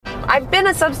I've been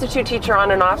a substitute teacher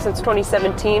on and off since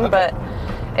 2017, but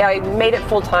I made it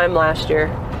full-time last year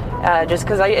just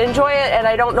because I enjoy it, and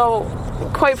I don't know,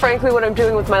 quite frankly, what I'm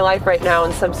doing with my life right now,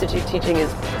 and substitute teaching is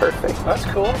perfect. That's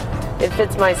cool. It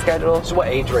fits my schedule. So what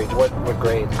age range? What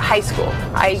grade? High school.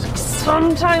 I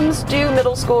sometimes do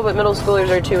middle school, but middle schoolers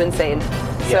are too insane.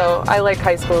 So I like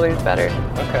high schoolers better.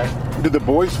 Okay. Did the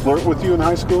boys flirt with you in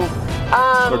high school?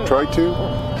 Or try to?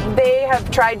 They have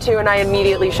tried to, and I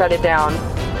immediately shut it down.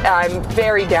 I'm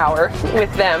very dour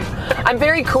with them. I'm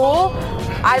very cool.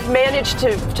 I've managed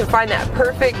to find that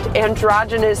perfect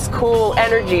androgynous cool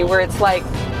energy where it's like,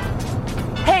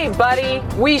 hey buddy,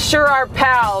 we sure are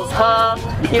pals, huh?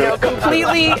 You know,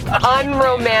 completely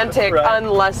unromantic,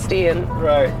 unlusty, and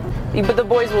but the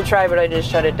boys will try, but I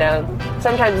just shut it down.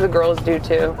 Sometimes the girls do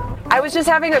too. I was just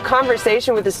having a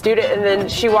conversation with a student, and then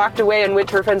she walked away, and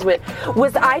her friends went,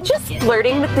 was I just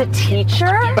flirting with the teacher?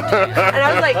 And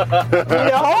I was like,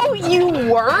 no, you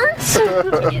weren't?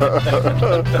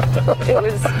 It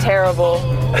was terrible.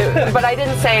 But I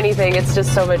didn't say anything. It's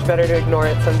just so much better to ignore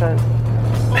it sometimes.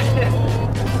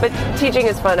 But teaching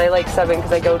is fun. I like subbing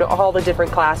because I go to all the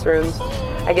different classrooms.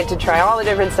 I get to try all the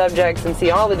different subjects and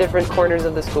see all the different corners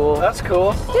of the school. That's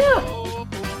cool. Yeah.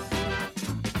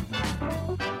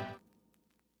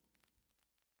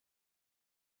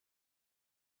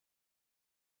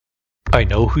 I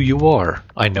know who you are.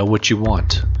 I know what you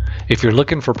want. If you're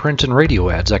looking for print and radio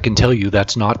ads, I can tell you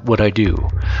that's not what I do.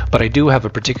 But I do have a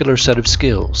particular set of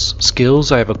skills.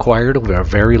 Skills I have acquired over a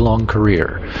very long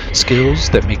career. Skills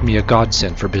that make me a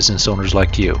godsend for business owners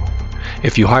like you.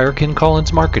 If you hire Ken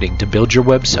Collins Marketing to build your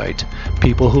website,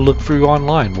 people who look for you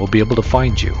online will be able to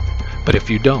find you. But if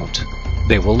you don't,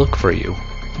 they will look for you.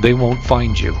 They won't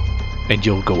find you. And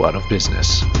you'll go out of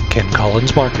business.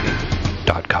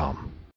 KenCollinsMarketing.com